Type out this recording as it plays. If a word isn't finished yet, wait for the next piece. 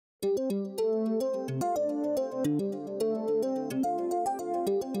Okay,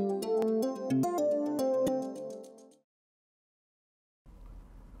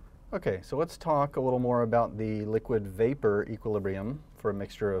 so let's talk a little more about the liquid-vapor equilibrium for a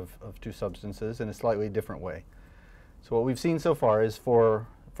mixture of two substances in a slightly different way. So what we've seen so far is for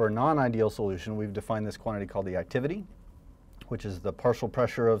a non-ideal solution, we've defined this quantity called the activity, which is the partial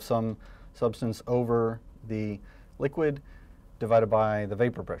pressure of some substance over the liquid divided by the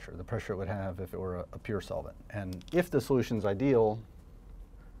vapor pressure, the pressure it would have if it were a pure solvent. And if the solution is ideal,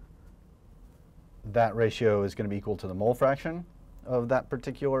 that ratio is going to be equal to the mole fraction of that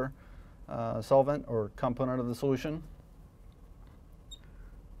particular solvent or component of the solution.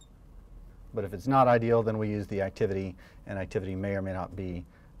 But if it's not ideal, then we use the activity, and activity may or may not be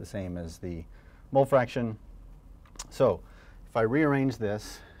the same as the mole fraction. So if I rearrange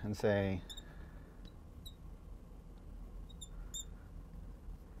this and say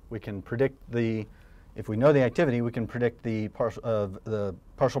we can predict if we know the activity, we can predict the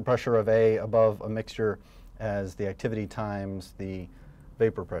partial pressure of A above a mixture as the activity times the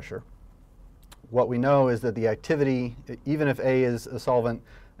vapor pressure. What we know is that the activity, even if A is a solvent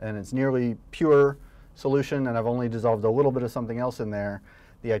and it's nearly pure solution and I've only dissolved a little bit of something else in there,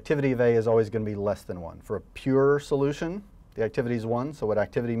 the activity of A is always going to be less than 1. For a pure solution, the activity is 1. So what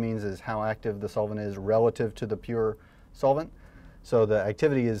activity means is how active the solvent is relative to the pure solvent. So the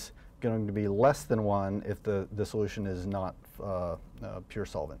activity is going to be less than 1 if the solution is not pure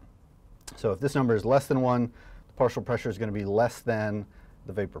solvent. So if this number is less than 1, the partial pressure is going to be less than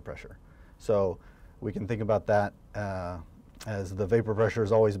the vapor pressure. So we can think about that as the vapor pressure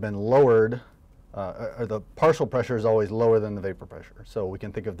has always been lowered, or the partial pressure is always lower than the vapor pressure. So we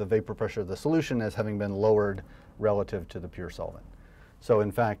can think of the vapor pressure of the solution as having been lowered relative to the pure solvent. So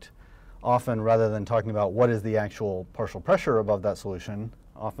in fact, often rather than talking about what is the actual partial pressure above that solution,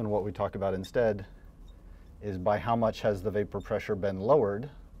 often what we talk about instead is by how much has the vapor pressure been lowered.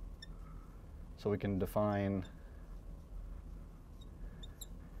 So we can define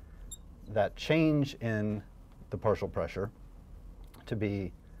that change in the partial pressure to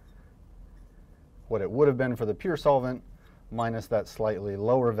be what it would have been for the pure solvent minus that slightly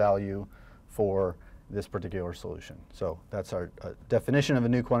lower value for this particular solution. So that's our definition of a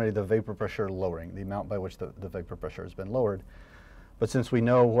new quantity, the vapor pressure lowering, the amount by which the vapor pressure has been lowered. But since we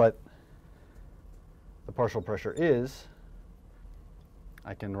know what the partial pressure is,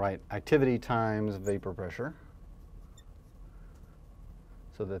 I can write activity times vapor pressure,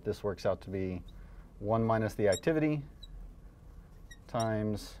 so that this works out to be 1 minus the activity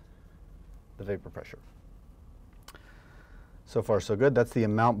times the vapor pressure. So far, so good. That's the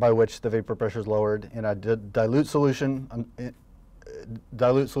amount by which the vapor pressure is lowered. In a dilute solution,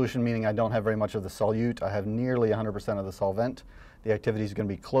 meaning I don't have very much of the solute, I have nearly 100% of the solvent. The activity is going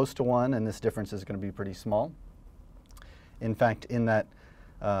to be close to 1, and this difference is going to be pretty small. In fact, in that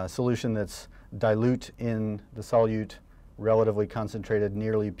solution that's dilute in the solute, relatively concentrated,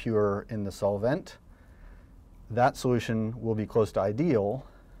 nearly pure in the solvent, that solution will be close to ideal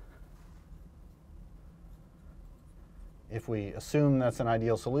if we assume that's an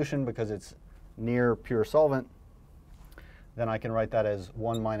ideal solution because it's near pure solvent. Then I can write that as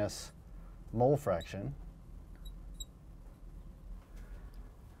 1 minus mole fraction,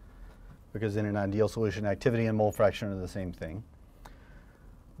 because in an ideal solution, activity and mole fraction are the same thing.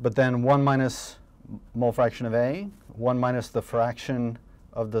 But then 1 minus mole fraction of A, 1 minus the fraction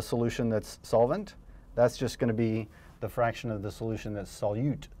of the solution that's solvent, that's just going to be the fraction of the solution that's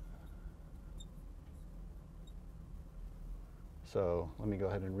solute. So let me go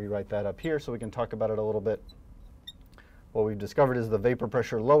ahead and rewrite that up here so we can talk about it a little bit. What we've discovered is the vapor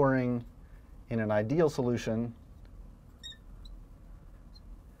pressure lowering in an ideal solution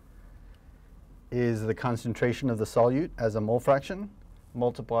is the concentration of the solute as a mole fraction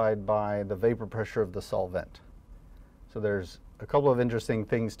multiplied by the vapor pressure of the solvent. So there's a couple of interesting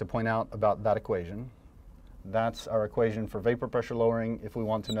things to point out about that equation. That's our equation for vapor pressure lowering. If we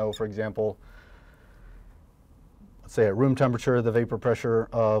want to know, for example, let's say at room temperature, the vapor pressure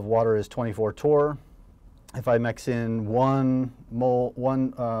of water is 24 torr. If I mix in 0.01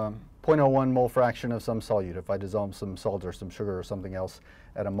 mole fraction of some solute, if I dissolve some salt or some sugar or something else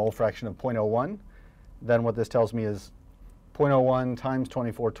at a mole fraction of 0.01, then what this tells me is 0.01 times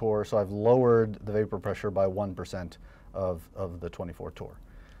 24 torr, so I've lowered the vapor pressure by 1% of the 24 torr.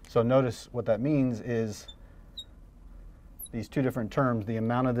 So notice what that means is these two different terms, the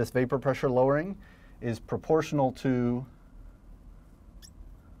amount of this vapor pressure lowering is proportional to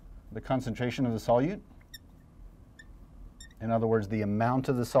the concentration of the solute. In other words, the amount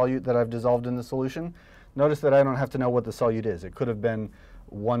of the solute that I've dissolved in the solution. Notice that I don't have to know what the solute is. It could have been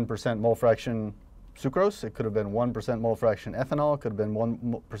 1% mole fraction sucrose, it could have been 1% mole fraction ethanol, it could have been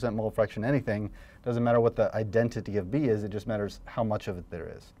 1% mole fraction anything. It doesn't matter what the identity of B is, it just matters how much of it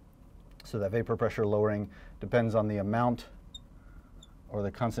there is. So that vapor pressure lowering depends on the amount or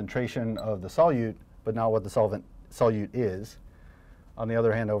the concentration of the solute, but not what the solute is. On the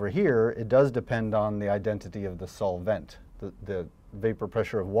other hand, over here, it does depend on the identity of the solvent. The vapor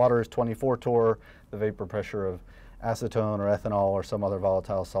pressure of water is 24 torr, the vapor pressure of acetone or ethanol or some other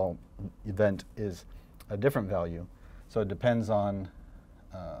volatile solvent is a different value. So it depends on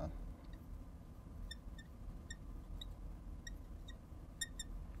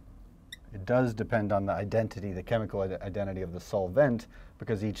it does depend on the identity, the chemical identity of the solvent,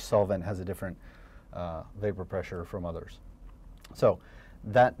 because each solvent has a different vapor pressure from others. So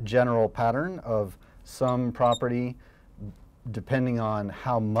that general pattern of some property depending on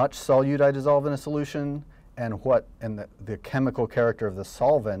how much solute I dissolve in a solution and the chemical character of the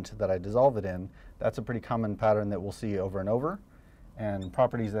solvent that I dissolve it in, that's a pretty common pattern that we'll see over and over. And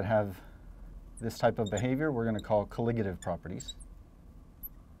properties that have this type of behavior we're going to call colligative properties.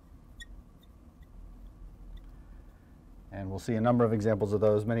 And we'll see a number of examples of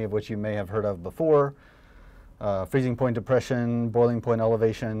those, many of which you may have heard of before. Freezing point depression, boiling point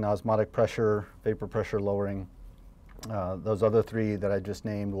elevation, osmotic pressure, vapor pressure lowering. Those other three that I just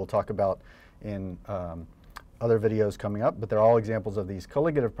named we'll talk about in other videos coming up, but they're all examples of these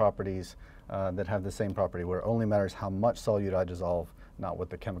colligative properties that have the same property, where it only matters how much solute I dissolve, not what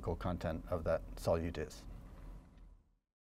the chemical content of that solute is.